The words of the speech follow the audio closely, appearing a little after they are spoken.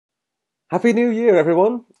Happy New Year,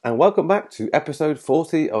 everyone, and welcome back to episode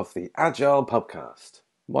 40 of the Agile Podcast.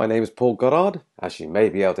 My name is Paul Goddard. As you may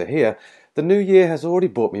be able to hear, the new year has already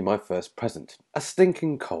brought me my first present, a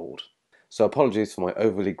stinking cold. So apologies for my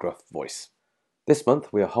overly gruff voice. This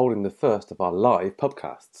month we are holding the first of our live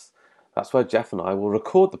podcasts. That's where Jeff and I will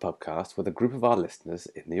record the podcast with a group of our listeners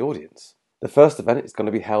in the audience. The first event is going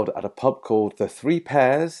to be held at a pub called The Three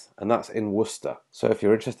Pairs, and that's in Worcester. So if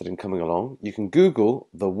you're interested in coming along, you can Google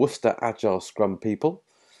the Worcester Agile Scrum people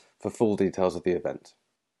for full details of the event.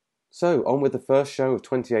 So on with the first show of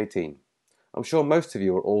 2018. I'm sure most of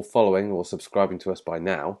you are all following or subscribing to us by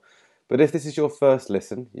now, but if this is your first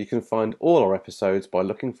listen, you can find all our episodes by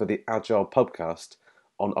looking for the Agile Podcast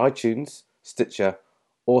on iTunes, Stitcher,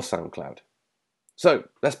 or SoundCloud. So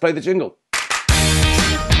let's play the jingle.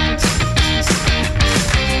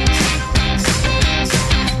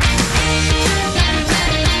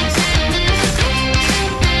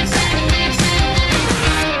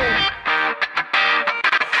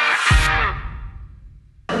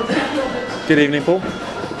 Good evening, Paul.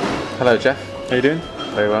 Hello, Jeff. How you doing?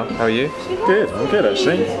 Very well. How are you? Good. I'm good,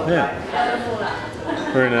 actually. Yeah.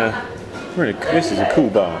 We're in a. This is a cool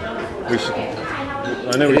bar.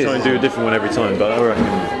 I know we try and do a different one every time, but I reckon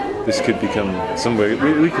this could become somewhere.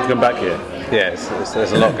 We could come back here. Yes,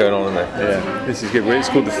 there's a lot going on in there. Yeah, this is good. It's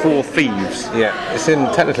called the Four Thieves. Yeah,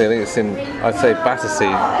 technically I think it's in, I'd say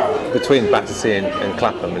Battersea, between Battersea and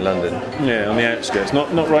Clapham in London. Yeah, on the outskirts,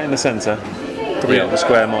 not right in the centre. Probably not the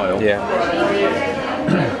square mile. Yeah.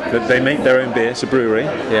 But they make their own beer. It's a brewery.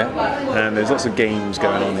 Yeah. And there's lots of games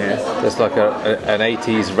going on here. There's like an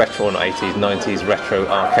 80s retro, not 80s, 90s retro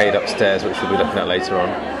arcade upstairs, which we'll be looking at later on.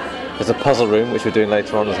 There's a puzzle room, which we're doing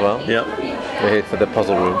later on as well. Yeah. We're here for the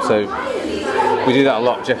puzzle room. So we do that a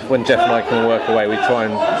lot. When Jeff and I can work away, we try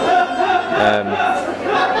and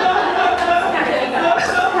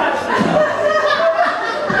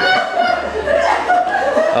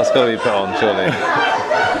that's got to be put on, surely.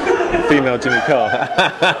 Female Jimmy Carr.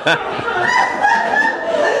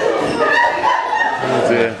 Oh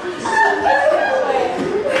dear.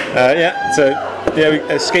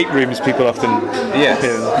 Escape rooms people often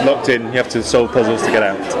locked in. You have to solve puzzles to get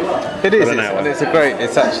out. It is, and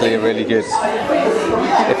it's actually a really good.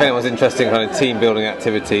 If anyone's interested in kind of team building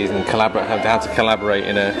activities and how to collaborate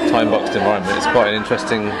in a time boxed environment, it's quite an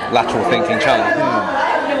interesting lateral thinking challenge.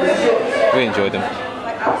 We enjoyed them.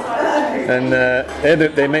 And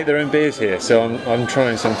they make their own beers here, so I'm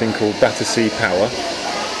trying something called Battersea Power,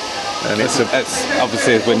 and it's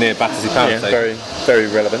obviously we're near Battersea Power. Yeah, very very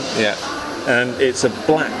relevant. Yeah, and it's a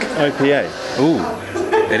black IPA. Ooh,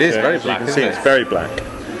 it is very black. You can see it's very black.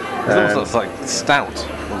 It looks like stout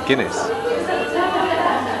or Guinness.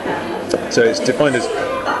 So it's defined as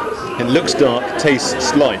it looks dark,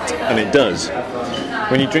 tastes light, and it does.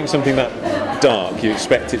 When you drink something that dark, you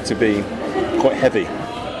expect it to be quite heavy.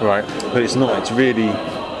 Right, but it's not. It's really,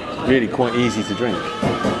 really quite easy to drink,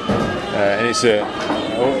 and it's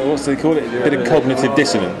what's they call it? A bit of cognitive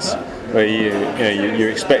dissonance, where you're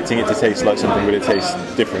expecting it to taste like something, but it tastes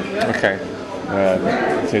different. Okay.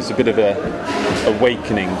 So it's a bit of a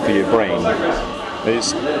awakening for your brain.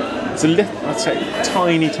 It's a little, I'd say,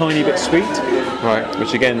 tiny bit sweet, right?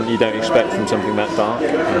 Which again you don't expect from something that dark,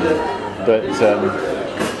 but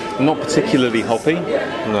not particularly hoppy.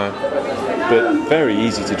 No. But very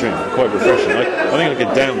easy to drink, quite refreshing. I think I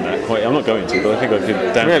could down that quite. I'm not going to, but I think I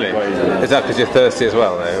could down it quite easily. Is that because you're thirsty as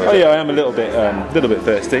well, though? Oh yeah, I am a little bit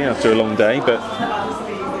thirsty after a long day, but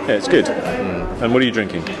yeah, it's good. And what are you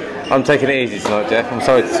drinking? I'm taking it easy tonight, Jeff. I'm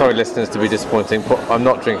sorry, listeners, to be disappointing. I'm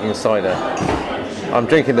not drinking cider. I'm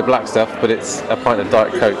drinking the black stuff, but it's a pint of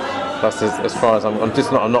Diet Coke. That's as far as I'm not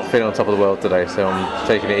feeling on top of the world today, so I'm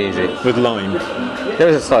taking it easy. With lime. There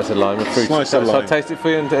is a slice of lime with fruit. Slice of lime. Shall I taste it for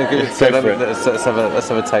you and give it Go for it. Let's have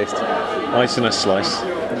a taste. Ice and a slice.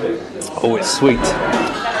 Oh, it's sweet.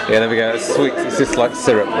 Yeah, there we go. It's sweet. It's just like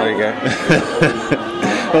syrup. There you go.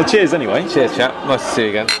 Well, cheers anyway. Cheers, chap. Nice to see you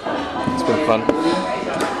again. It's been fun.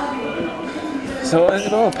 So,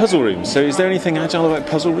 puzzle rooms. So, is there anything agile about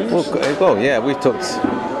puzzle rooms? Well, yeah, I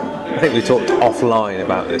think we talked offline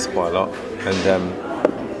about this quite a lot, and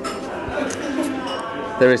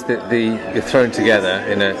there is you're thrown together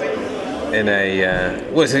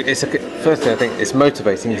firstly I think it's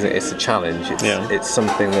motivating, isn't it? It's a challenge. It's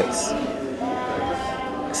something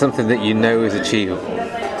that you know is achievable.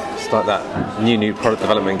 It's like that new product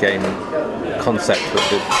development game concept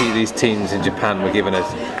that these teams in Japan were given a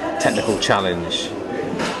technical challenge,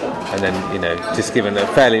 and then just given a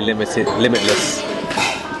fairly limitless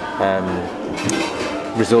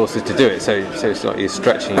resources to do it. So it's like you're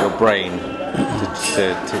stretching your brain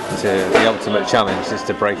to the ultimate challenge is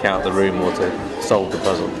to break out the room or to solve the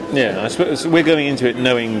puzzle. Yeah, I suppose we're going into it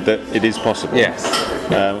knowing that it is possible. Yes.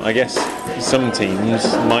 I guess some teams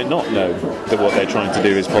might not know that what they're trying to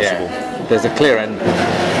do is possible. Yeah. There's a clear end.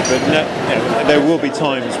 But there will be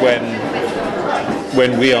times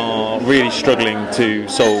when we are really struggling to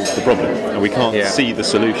solve the problem and we can't see the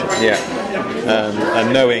solution. Yeah.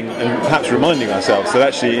 And knowing and perhaps reminding ourselves that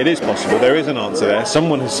actually it is possible, there is an answer there,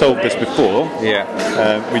 someone has solved this before,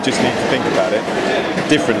 we just need to think about it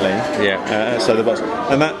differently outside the box.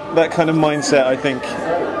 And that kind of mindset, I think,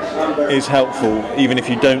 is helpful even if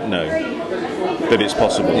you don't know that it's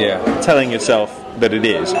possible. Telling yourself that it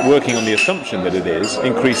is, working on the assumption that it is,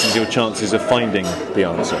 increases your chances of finding the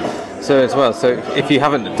answer. So as well, so if you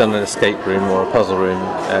haven't done an escape room or a puzzle room,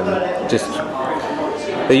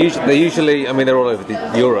 they usually, I mean, they're all over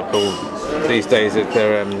Europe all these days.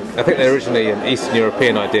 They're, I think they're originally an Eastern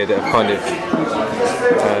European idea that have kind of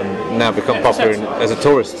now become popular as a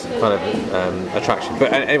tourist kind of attraction.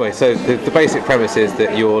 But anyway, so the basic premise is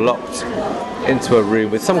that you're locked into a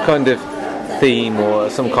room with some kind of theme or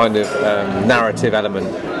some kind of narrative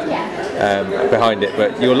element behind it,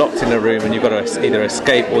 but you're locked in a room and you've got to either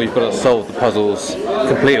escape or you've got to solve the puzzles,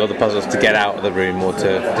 complete all the puzzles to get out of the room or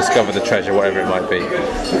to discover the treasure, whatever it might be.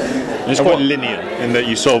 It's quite linear in that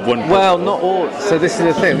you solve one puzzle. Well, not all. So this is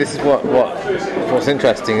the thing. This is what's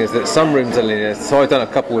interesting is that some rooms are linear. So I've done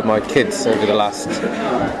a couple with my kids over the last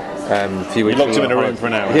few weeks. You locked them in a room for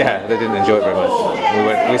an hour. Yeah, they didn't enjoy it very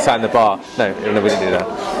much. We sat in the bar. No, we didn't do that.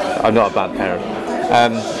 I'm not a bad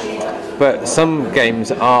parent. But some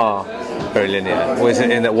games are very linear, or is it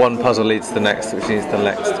in that one puzzle leads to the next, which leads to the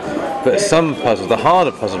next. But some puzzles, the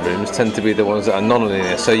harder puzzle rooms, tend to be the ones that are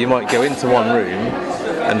non-linear. So you might go into one room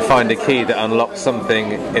and find a key that unlocks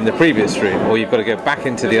something in the previous room, or you've got to go back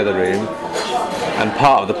into the other room, and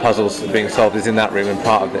part of the puzzles being solved is in that room, and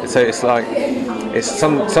part of it. So it's like,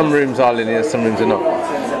 some rooms are linear, some rooms are not.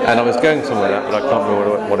 And I was going somewhere, but I can't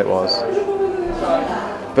remember what it was.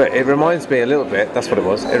 But it reminds me a little bit, that's what it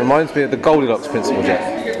was, it reminds me of the Goldilocks principle,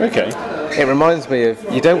 Jeff. Okay. It reminds me of,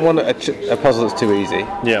 you don't want a puzzle that's too easy.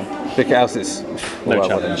 Yeah. Because it's... No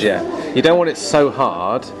challenge. Yeah. You don't want it so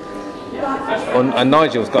hard. And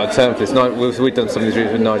Nigel's got a term for this. We've done some of these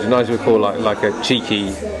reviews with Nigel. Nigel would call like a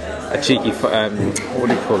cheeky, what do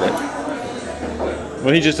you call it?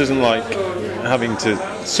 Well, he just doesn't like having to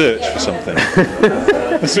search for something.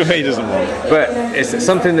 That's what he doesn't want. But it's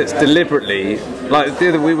something that's deliberately, like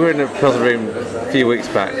we were in a puzzle room a few weeks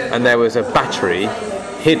back, and there was a battery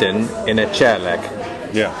hidden in a chair leg.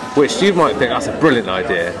 Yeah. Which you might think that's a brilliant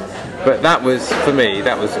idea, but that was, for me,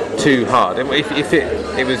 that was too hard. If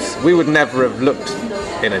it was, we would never have looked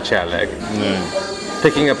in a chair leg. No.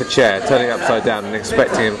 Picking up a chair, turning it upside down, and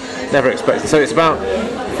never expecting. So it's about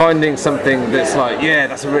finding something that's like,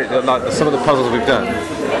 that's like some of the puzzles we've done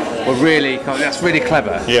were really, that's really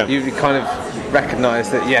clever. Yeah. You kind of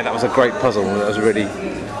recognise that, that was a great puzzle, and that was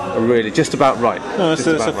really just about right. No, that's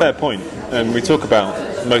a fair point. And we talk about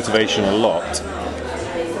motivation a lot,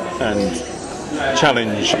 and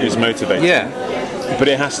challenge is motivating. Yeah. But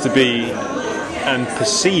it has to be, and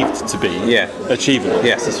perceived to be, achievable.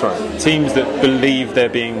 Yes, that's right. Teams that believe they're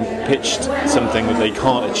being pitched something that they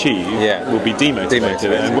can't achieve will be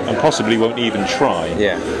demotivated and possibly won't even try.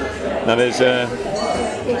 Yeah. Now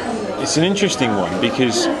it's an interesting one,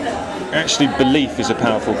 because actually belief is a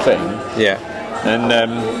powerful thing. Yeah. And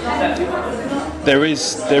there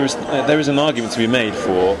is an argument to be made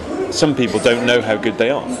for some people don't know how good they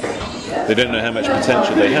are. They don't know how much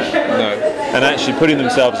potential they have. No. And actually putting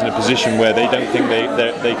themselves in a position where they don't think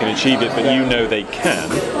they can achieve it, but they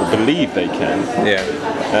can, or believe they can,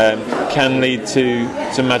 can lead to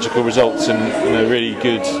some magical results and a really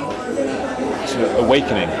good sort of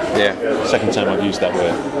awakening. Yeah. Second time I've used that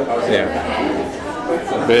word. Yeah.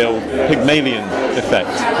 The old Pygmalion effect.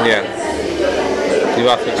 Yeah. You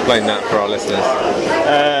have to explain that for our listeners.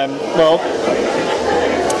 Well,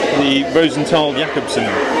 the Rosenthal-Jacobson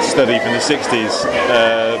study from the 60s,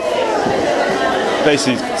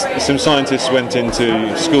 basically some scientists went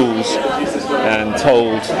into schools and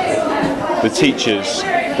told the teachers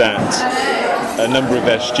that a number of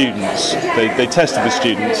their students, they tested the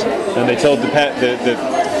students, and they told the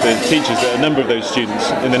teachers that a number of those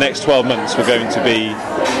students in the next 12 months were going to be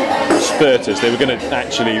spurters. They were going to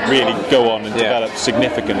actually really go on and develop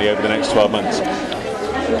significantly over the next 12 months.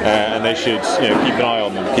 And they should keep an eye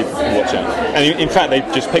on them, keep watch out. And in fact, they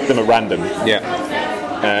just picked them at random. Yeah.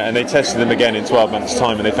 and they tested them again in 12 months'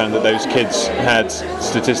 time, and they found that those kids had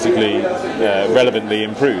statistically relevantly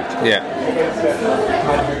improved. Yeah.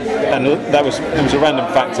 And it was a random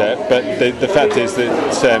factor, but the fact is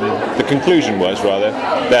that the conclusion was rather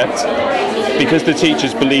that because the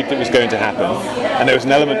teachers believed it was going to happen, and there was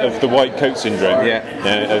an element of the white coat syndrome,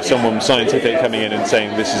 of someone scientific coming in and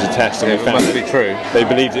saying this is a test and we found it must be true. They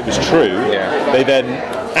believed it was true. Yeah. They then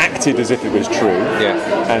acted as if it was true. Yeah.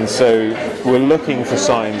 And so were looking for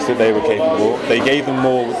signs that they were capable. They gave them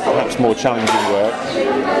perhaps more challenging work,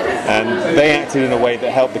 and they acted in a way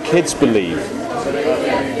that helped the kids believe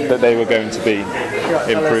that they were going to be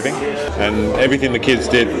improving, and everything the kids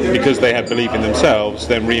did, because they had belief in themselves,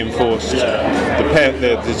 then reinforced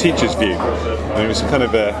the teacher's view, and it was kind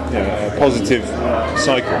of a positive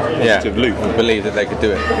cycle, positive loop. Believe that they could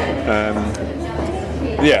do it.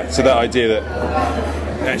 So that idea that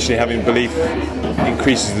actually having belief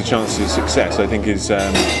increases the chances of success, I think, is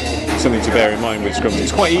something to bear in mind with Scrum.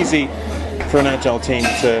 It's quite easy for an agile team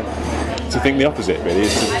to think the opposite, really,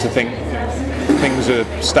 is to think things are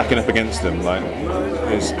stacking up against them, like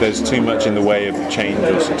there's too much in the way of change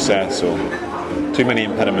or success, or too many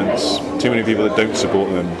impediments, too many people that don't support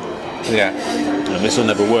them, and this will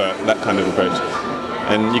never work, that kind of approach.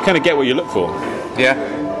 And you kind of get what you look for.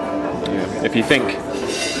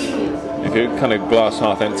 If you're kind of glass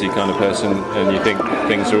half empty kind of person, and you think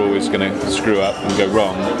things are always going to screw up and go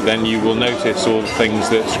wrong, then you will notice all the things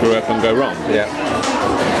that screw up and go wrong.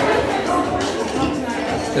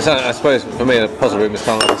 I suppose for me, the puzzle room is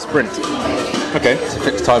kind of like a sprint. Okay. It's a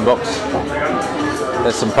fixed time box.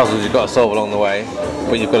 There's some puzzles you've got to solve along the way,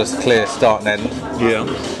 but you've got a clear start and end. Yeah.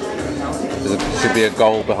 There should be a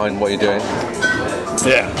goal behind what you're doing.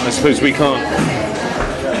 Yeah, I suppose we can't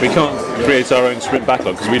create our own sprint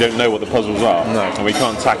backlog because we don't know what the puzzles are. No. And we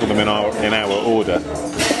can't tackle them in our order.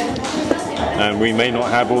 And we may not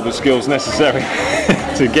have all the skills necessary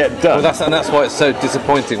to get done. Well, that's why it's so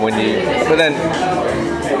disappointing when you. But then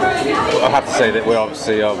I have to say that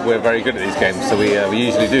we're very good at these games, so we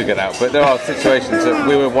usually do get out. But there are situations that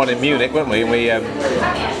we were one in Munich, weren't we? And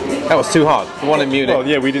that was too hard. The one in Munich. Well,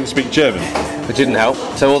 yeah, we didn't speak German, which didn't help.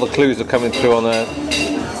 So all the clues were coming through on a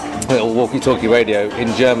little walkie-talkie radio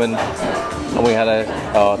in German, and we had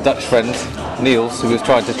our Dutch friend Niels who was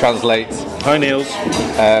trying to translate. Hi, Niels.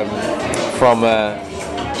 From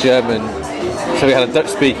German, so we had a Dutch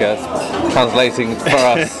speaker translating for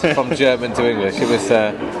us from German to English. It was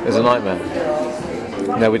a nightmare.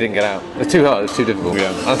 No, we didn't get out. It was too hard. It was too difficult. Yeah.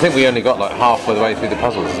 And I think we only got like halfway the way through the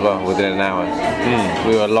puzzles as well within an hour.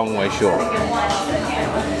 We were a long way short.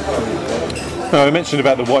 I mentioned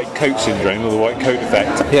about the white coat syndrome, or the white coat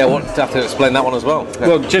effect. Yeah, I want to have to explain that one as well.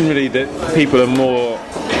 Well, generally, that people are more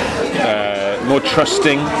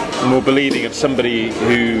trusting, more believing of somebody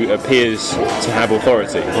who appears to have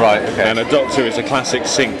authority. Right, okay. And a doctor is a classic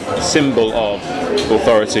symbol of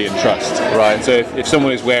authority and trust. Right. So if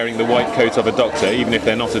someone is wearing the white coat of a doctor, even if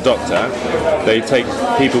they're not a doctor,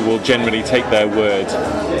 people will generally take their word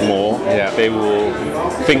more. Yeah. They will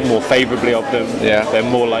think more favourably of them. Yeah. They're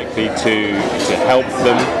more likely to help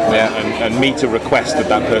them and meet a request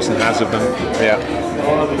that person has of them. Yeah.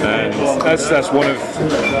 And that's one of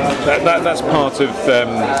that's part of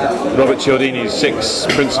Robert Cialdini's 6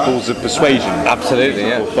 principles of persuasion. Absolutely,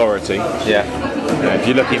 yeah. Authority. Yeah. If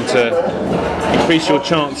you're looking to increase your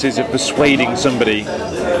chances of persuading somebody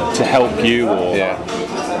to help you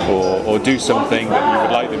or do something that you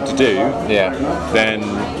would like them to do, then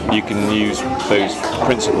you can use those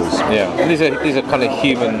principles. Yeah, and these are kind of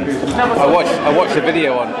human. I watched a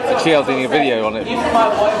video on Cialdini video on it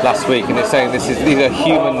last week, and it's saying these are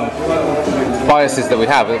human biases that we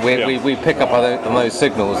have. We pick up on those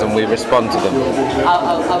signals and we respond to them.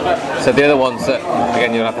 So the other ones that,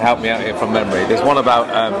 again, you'll have to help me out here from memory. There's one about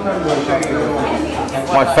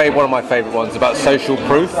one of my favourite ones about social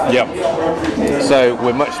proof. Yeah. So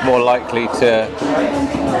we're much more likely to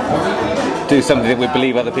do something that we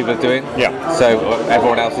believe other people are doing. Yeah. So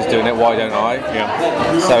everyone else is doing it, why don't I?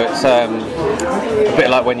 Yeah. So it's a bit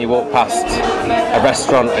like when you walk past a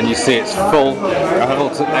restaurant and you see it's full,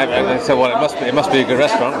 and they say, well, it must be a good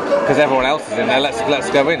restaurant because everyone else is in there. Let's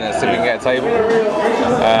go in. Let's see if we can get a table.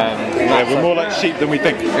 We're more like sheep than we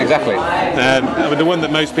think. Exactly. I mean, the one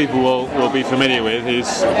that most people will be familiar with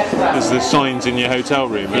is the signs in your hotel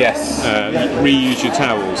room. Yes. Reuse your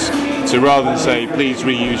towels. So rather than say, please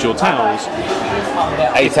reuse your towels,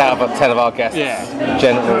 8 out of 10 of our guests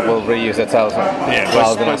generally will reuse their towels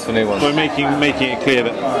rather than ask for new ones. By making it clear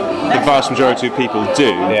that the vast majority of people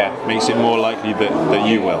do, makes it more likely that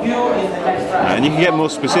you will. And you can get more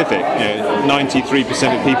specific.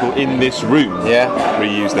 93% of people in this room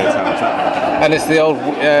reuse their towels. And it's the old,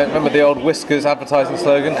 remember the old Whiskers advertising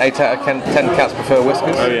slogan? 8 out of 10 cats prefer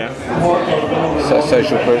Whiskers. Oh yeah. So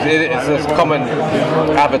social proof. It's a common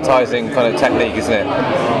advertising kind of technique, isn't it?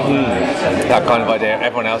 That kind of idea.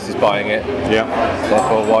 Everyone else is buying it. Yeah.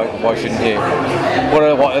 Therefore, why shouldn't you? What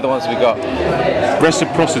other ones have we got?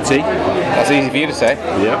 Reciprocity. That's easy for you to say.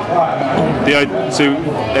 Yeah. So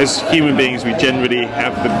as human beings, we generally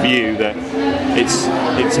have the view that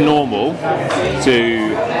it's normal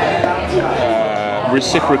to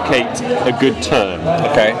reciprocate a good turn.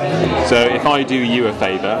 Okay. So if I do you a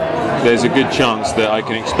favour, there's a good chance that I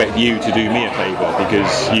can expect you to do me a favour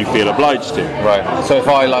because you feel obliged to. Right. So if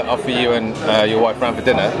I offer you and your wife round for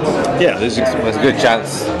dinner, yeah, there's a good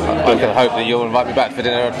chance I can hope that you'll invite me back for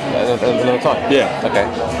dinner another time. Yeah. Okay.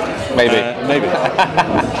 Maybe. Maybe.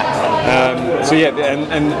 So yeah,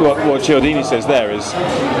 and what Cialdini says there is,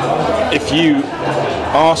 if you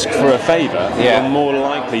ask for a favour, you're more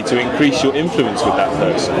likely to increase your influence with that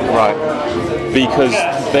person. Right. Because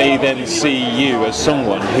they then see you as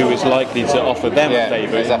someone who is likely to offer them a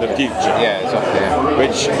favour in the future. Yeah, exactly. Yeah.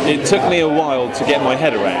 Which it took me a while to get my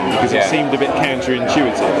head around because it seemed a bit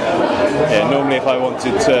counterintuitive. Yeah, normally if I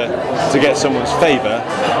wanted to get someone's favour,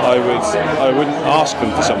 I wouldn't ask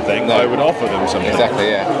them for something. No. I would offer them something. Exactly.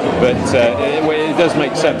 Yeah. But it does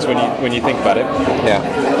make sense when you think about it. Yeah.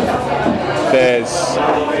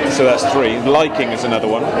 So that's 3. Liking is another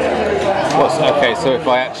one. Okay, so if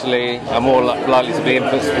I actually am more likely to be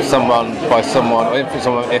influenced by someone, or influence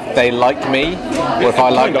someone if they like me, or if I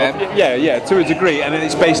like them? Yeah, to a degree, and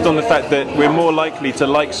it's based on the fact that we're more likely to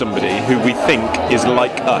like somebody who we think is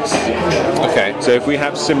like us. Okay. So if we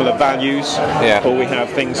have similar values, or we have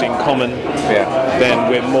things in common, then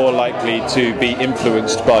we're more likely to be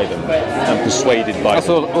influenced by them and persuaded by them. That's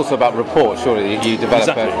also about rapport, surely. You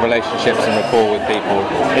develop relationships and rapport with people.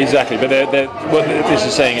 Exactly, but what this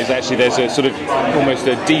is saying is actually there's a sort of almost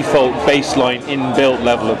a default baseline inbuilt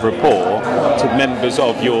level of rapport to members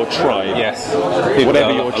of your tribe. Yes.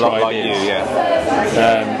 Whatever your tribe like is. You,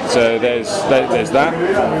 yeah. So there's that.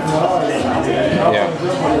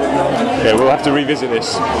 Yeah, we'll have to revisit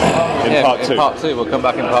this in part 2. In part 2, we'll come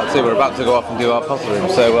back in part 2. We're about to go off and do our puzzle room,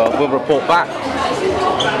 so we'll report back.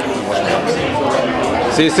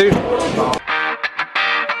 See you soon.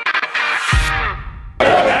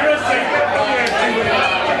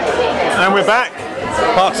 And we're back.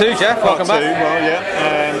 Part 2, Jeff. Welcome back. Well,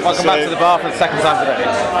 yeah. Welcome back to the bar for the second time today.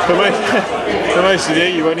 For most of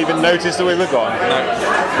you won't even notice that we were gone. No.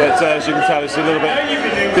 But as you can tell, it's a little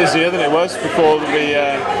bit busier than it was before we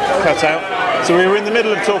cut out. So we were in the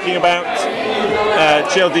middle of talking about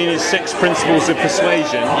Cialdini's 6 principles of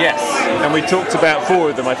persuasion. Yes. And we talked about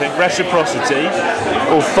 4 of them, I think. Reciprocity,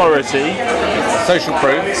 authority,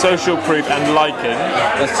 social proof, and liking.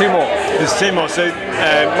 There's 2 more. There's 2 more. So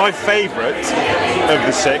my favourite of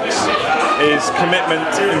the 6 is commitment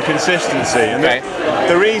and consistency. And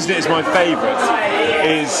the reason it's my favourite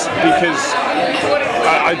is because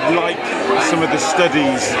I like some of the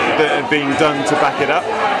studies that have been done to back it up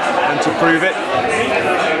and to prove it.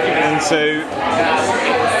 And so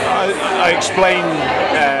I explain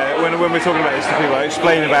when we're talking about this to people, I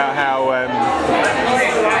explain about how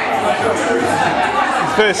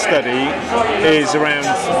the first study is around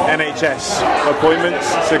NHS appointments,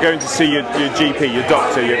 so going to see your GP, your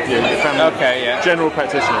doctor, your family, general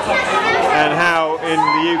practitioner, and how in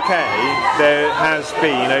the UK there has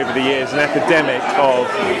been over the years an epidemic of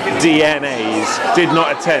DNAs, did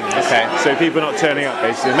not attend. So people not turning up,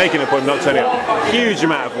 basically making an appointment, not turning up. Huge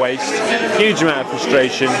amount of waste, huge amount of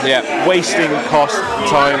frustration, wasting cost,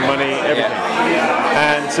 time, money, everything.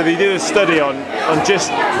 And so they did a study on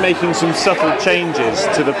just making some subtle changes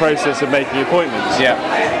to the process of making appointments.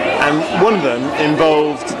 And one of them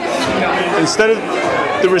involved, instead of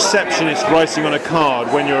the receptionist writing on a card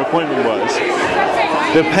when your appointment was,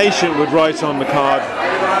 the patient would write on the card,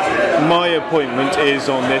 my appointment is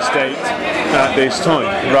on this date at this time.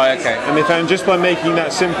 Right, okay. And they found just by making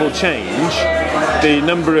that simple change, the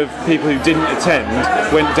number of people who didn't attend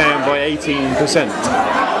went down by 18%.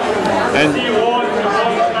 And the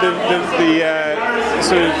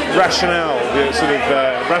sort of rationale, the sort of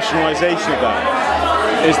rationalisation of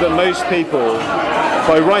that is that most people,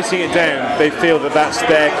 by writing it down, they feel that that's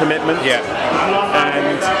their commitment.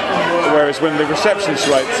 And whereas when the receptionist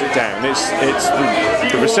writes it down, it's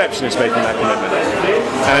the receptionist making that commitment,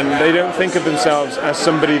 and they don't think of themselves as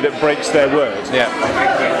somebody that breaks their word.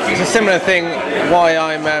 It's a similar thing. Why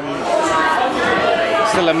I'm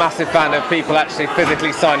still a massive fan of people actually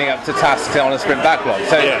physically signing up to tasks on a sprint backlog.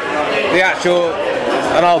 So the actual,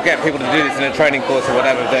 and I'll get people to do this in a training course or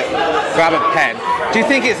whatever, that grab a pen. Do you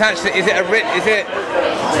think it's actually, is it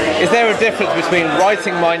Is there a difference between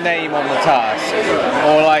writing my name on the task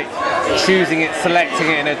or like choosing it, selecting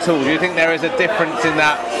it in a tool? Do you think there is a difference in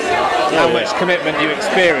that, how much commitment you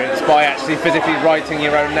experience by actually physically writing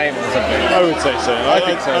your own name on something? I would say so. I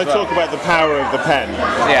think so as well. talk about the power of the pen.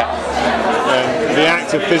 Yeah. The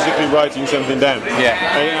act of physically writing something down. Yeah.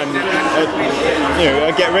 And you know,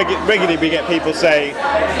 I get regularly we get people say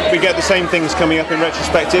we get the same things coming up in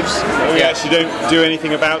retrospectives. We actually don't do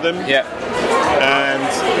anything about them. Yeah. And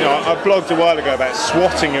you know, I blogged a while ago about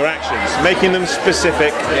swatting your actions, making them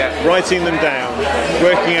specific, writing them down,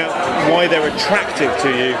 working out why they're attractive to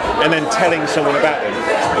you, and then telling someone about them.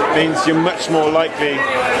 It means you're much more likely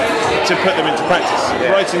to put them into practice.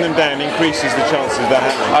 Writing them down increases the chances of that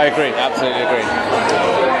happening. I agree, absolutely agree.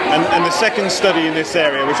 And the second study in this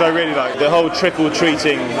area, which I really like, the whole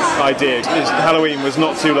trick-or-treating idea, is Halloween was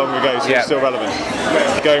not too long ago, so it's still relevant.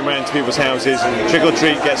 Going around to people's houses and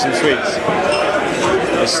trick-or-treat, get some sweets.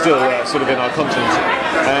 It's still sort of in our conscience.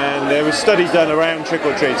 And there was studies done around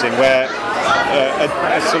trick-or-treating where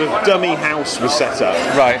a sort of dummy house was set up,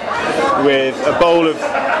 right, with a bowl of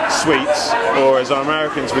sweets, or as our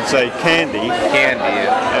Americans would say, candy,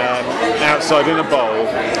 outside in a bowl,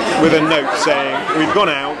 with a note saying, "We've gone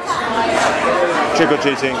out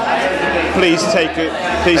trick-or-treating. Please take a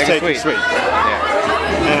sweet."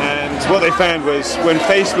 And what they found was, when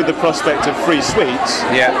faced with the prospect of free sweets,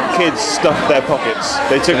 kids stuffed their pockets.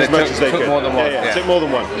 They took as much as they could. More than one. Took more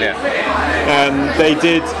than one. Yeah. And they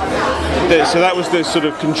did. So that was the sort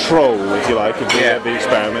of control, if you like, of the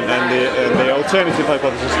experiment. And the alternative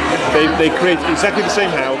hypothesis, they created exactly the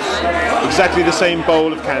same house, exactly the same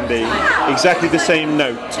bowl of candy, exactly the same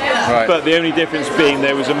note, but the only difference being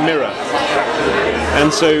there was a mirror.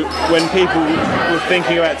 And so when people were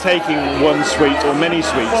thinking about taking one sweet or many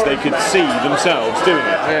sweets, they could see themselves doing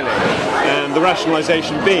it. Really? And the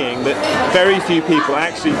rationalization being that very few people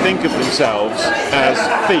actually think of themselves as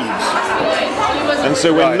thieves. And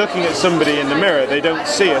so when looking at somebody in the mirror, they don't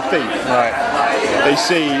see a thief. Right. They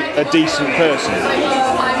see a decent person.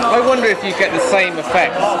 I wonder if you get the same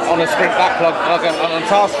effect on a sprint backlog like on a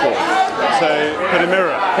task board. So put a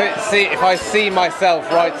mirror up. If I see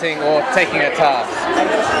myself writing or taking a task,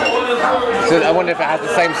 so I wonder if it has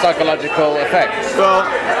the same psychological effect. Well,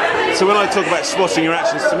 so when I talk about swatting your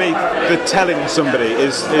actions, to me, the telling somebody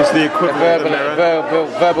is the equivalent of the mirror.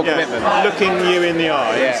 Verbal commitment. Looking you in the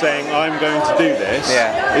eye and saying, "I'm going to do this,"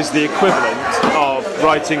 is the equivalent of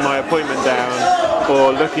writing my appointment down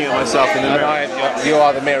or looking at myself in the mirror. You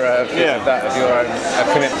are the mirror of your own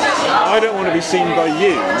commitment. I don't want to be seen by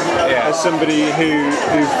you as somebody who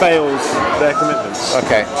fails their commitments.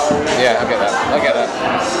 Okay. Yeah, I get that.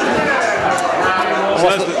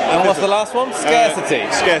 What's the last one? Scarcity.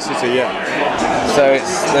 Scarcity, yeah. So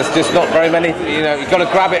there's just not very many. You know, you've got to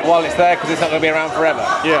grab it while it's there because it's not going to be around forever.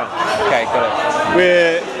 Yeah. Okay, got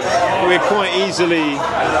it. We're quite easily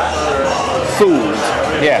fooled.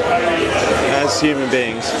 Yeah. As human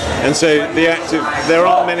beings, and so there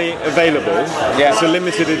aren't many available. It's a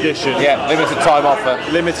limited edition. Limited time offer.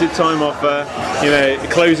 Limited time offer. You know,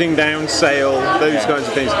 closing down sale. Those kinds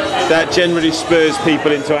of things. That generally spurs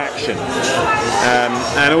people into action.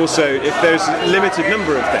 And also, if there's a limited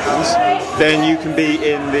number of things, then you can be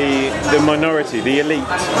in the minority, the elite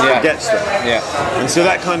that gets them. And so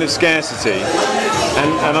that kind of scarcity.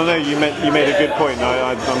 And I know you made a good point.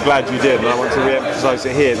 I'm glad you did, and I want to re-emphasise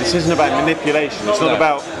it here. This isn't about manipulation. It's not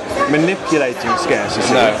about manipulating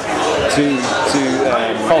scarcity. No. To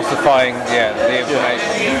falsifying the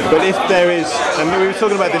information. But if there is, and we were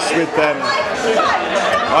talking about this with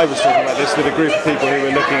I was talking about this with a group of people who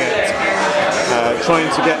were looking at trying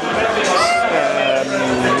to get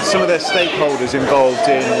some of their stakeholders involved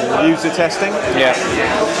in user testing.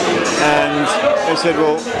 And they said,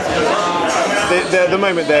 well, at the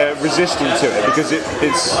moment they're resistant to it because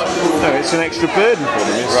it's an extra burden for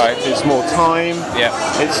them. It's more time.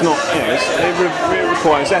 It's not. It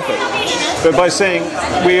requires effort. But by saying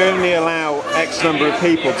we only allow X number of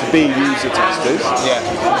people to be user testers,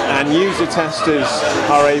 and user testers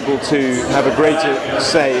are able to have a greater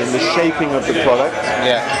say in the shaping of the product,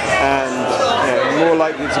 and more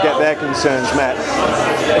likely to get their concerns met.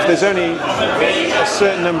 If there's only a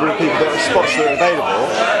certain number of people that are spots that are available,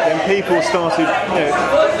 then people started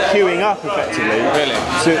queuing up effectively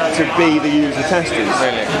to be the user testers.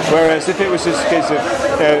 Whereas if it was just a case of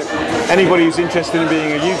anybody who's interested in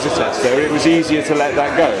being a user tester, it was easier to let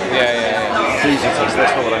that go. User test,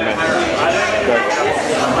 that's not what I meant.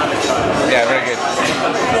 Very good.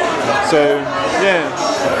 So,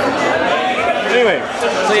 Anyway,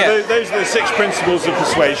 So, yeah. those are the 6 principles of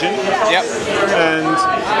persuasion. Yep. And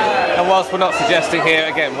And whilst we're not suggesting here,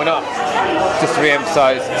 again, we're not, just to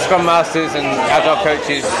re-emphasise, Scrum Masters and Agile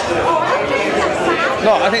coaches,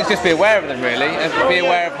 I think it's just be aware of them really, and be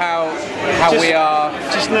aware of how we are.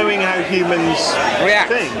 Just knowing how humans React,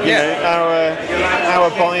 think, yeah. our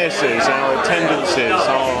biases, our tendencies,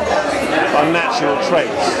 our natural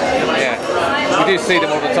traits. Yeah, we do see them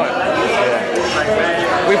all the time. Yeah.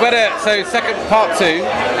 We've got second part 2.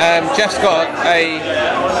 Jeff's got a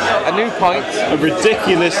new pint, A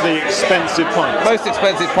ridiculously expensive pint. most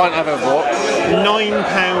expensive pint I've ever bought. £9.70.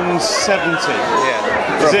 Yeah,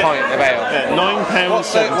 for Is a it? pint of ale. Yeah, £9.70. What's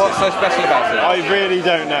so special about it? I really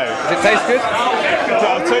don't know. Does it taste good?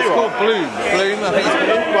 I'll tell you It's what. called Bloom. Bloom, I think it's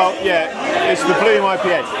called. Well, yeah, it's the Bloom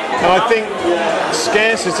IPA, and I think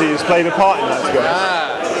scarcity has played a part in that, to be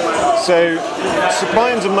honest. So,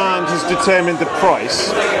 supply and demand has determined the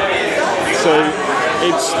price. So,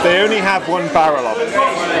 they only have 1 barrel of it,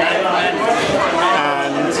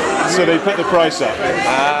 and so they put the price up.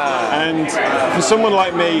 And for someone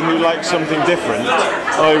like me who likes something different,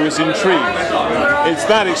 I was intrigued. It's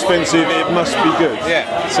that expensive, it must be good. Yeah.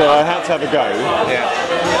 So I had to have a go. Yeah.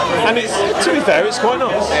 And it's, to be fair, it's quite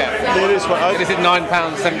nice. Yeah. It is quite. Is it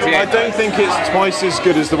 £9.78? I don't think it's twice as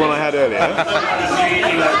good as the one I had earlier.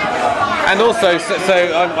 And also,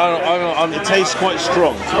 I'm It tastes quite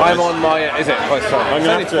strong. I'm on my. Is it quite strong? I'm It's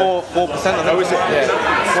gonna only have to- 4%. I think. Oh, is it? Yeah,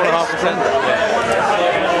 4.5%. Yeah.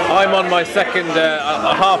 I'm on my second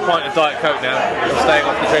a half pint of Diet Coke now. I'm staying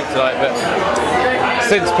off the drink tonight, but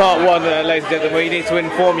since part 1, ladies and gentlemen, we need to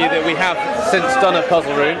inform you that we have since done a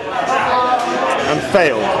puzzle room. And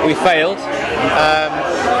failed. We failed.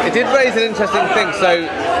 It did raise an interesting thing. So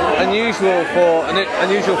unusual for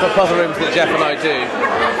puzzle rooms that Jeff and I do.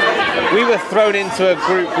 We were thrown into a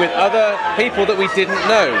group with other people that we didn't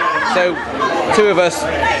know. So 2 of us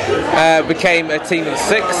became a team of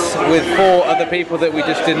 6 with 4 other people that we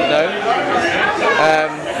just didn't know,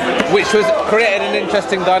 which was created an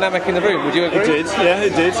interesting dynamic in the room. Would you agree? It did, yeah,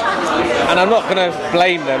 it did. And I'm not going to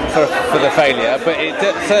blame them for the failure, but it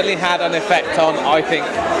certainly had an effect on, I think,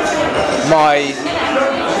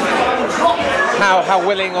 how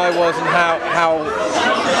willing I was and how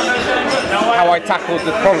I tackled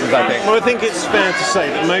the problems, I think. Well, I think it's fair to say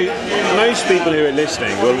that most people who are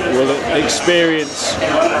listening will experience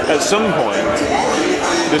at some point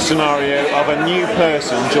the scenario of a new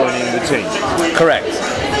person joining the team. Correct.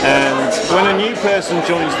 And when a new person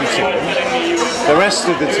joins the team, the rest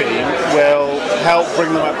of the team will help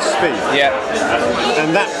bring them up to speed. Yeah.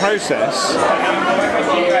 And that process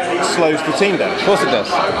slows the team down. Of course it does.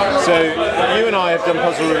 So you and I have done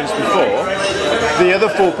puzzle rooms before. The other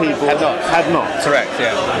 4 people had not. Correct,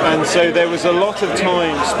 yeah. And so there was a lot of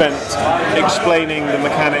time spent explaining the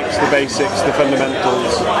mechanics, the basics, the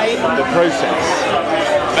fundamentals, the process.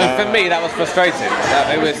 And for me, that was frustrating.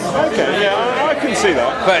 It was, Okay, yeah, I can see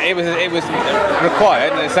that. but it was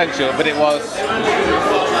required and essential, but it was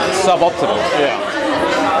suboptimal. Yeah.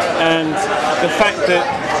 And the fact that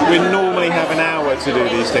we normally have an hour to do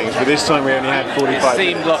these things, but this time we only had 45 It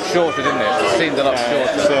seemed a lot shorter, didn't it? It seemed a lot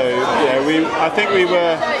shorter. So yeah, I think we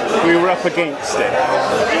were up against it,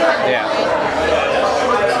 Yeah.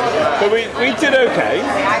 but we did okay.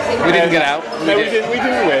 We didn't get out. No, we didn't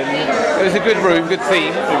win. It was a good room, good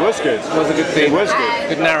theme. It was good. It was a good theme. It was good.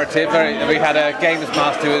 Good narrative. We had a games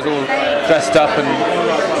master who was all dressed up and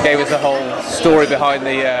gave us a whole story behind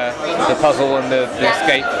the puzzle and the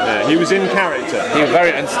escape. Yeah, he was in character. He was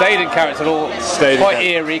and stayed in character, quite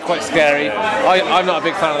eerie, quite scary. I'm not a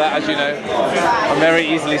big fan of that, as you know. I'm very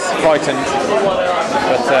easily frightened.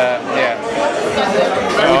 But yeah,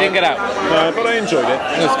 we didn't get out. But I enjoyed it.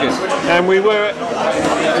 It was good. And we were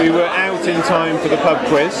out in time for the pub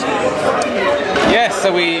quiz. Yes,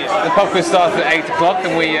 so the pub quiz started at 8 o'clock,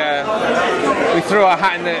 and we threw our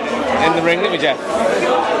hat in the ring, didn't we, Jeff?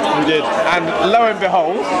 We did. And lo and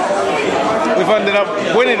behold, we've ended up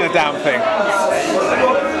winning the damn thing.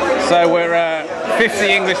 So we're 50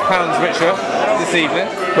 English pounds richer this evening.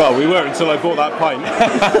 Well, we were until I bought that pint.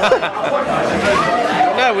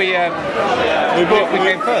 No, we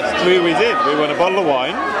came first. We did. We won a bottle of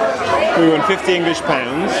wine. We won 50 English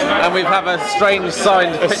pounds. And we have a strange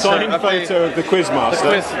signed picture Signed of photo of the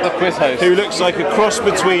quizmaster, the quiz host. who looks like a cross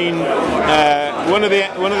between one of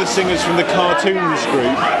the singers from the Cartoons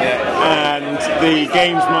group and the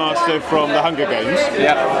games master from the Hunger Games.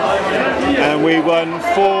 Yeah. And we won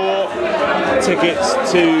 4 tickets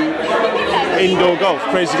to indoor golf,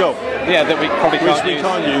 crazy golf. Yeah, that we probably which can't we use.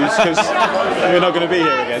 can't use because we're not going to be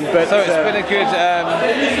here again. But So it's been a good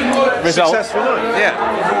result. successful night.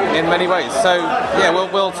 Yeah, in many ways. So yeah,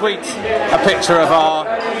 we'll tweet a picture of our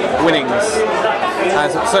winnings,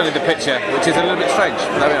 as certainly the picture, which is a little bit strange.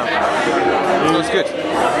 But there we are. It looks good.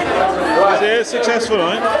 Yeah, successful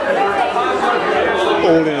night.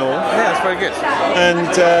 All in all. Yeah, that's very good. And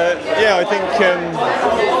yeah, I think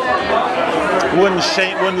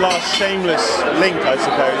one last shameless link, I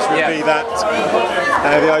suppose, would be that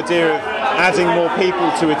the idea of adding more people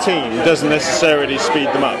to a team doesn't necessarily speed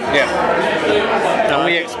them up. Yeah. And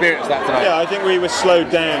we experienced that tonight. Yeah, I think we were slowed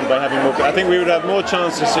down by having more. I think we would have more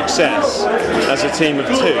chance of success as a team of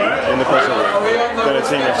 2 in the puzzle room than a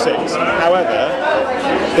team of 6. However,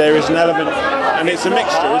 there is an element, and it's a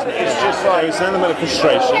mixture, isn't it? There is an element of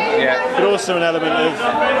frustration, but also an element of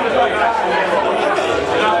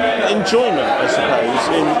enjoyment, I suppose,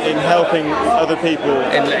 in helping other people.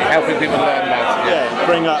 In helping people learn that. Yeah,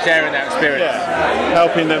 bring up. Sharing that experience. Yeah,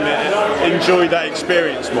 helping them enjoy that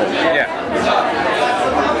experience more. Yeah.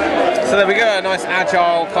 So there we go, a nice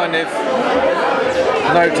agile kind of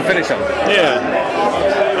note to finish on. Yeah.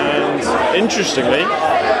 And interestingly,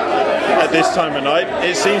 at this time of night,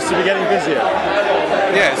 it seems to be getting busier.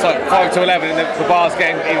 Yeah, it's like 5 to 11 and the bar's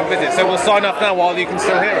getting even busier. So we'll sign off now while you can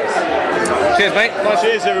still hear us. Cheers, mate. Nice.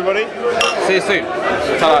 Cheers, everybody. See you soon.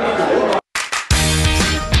 Ta-ra.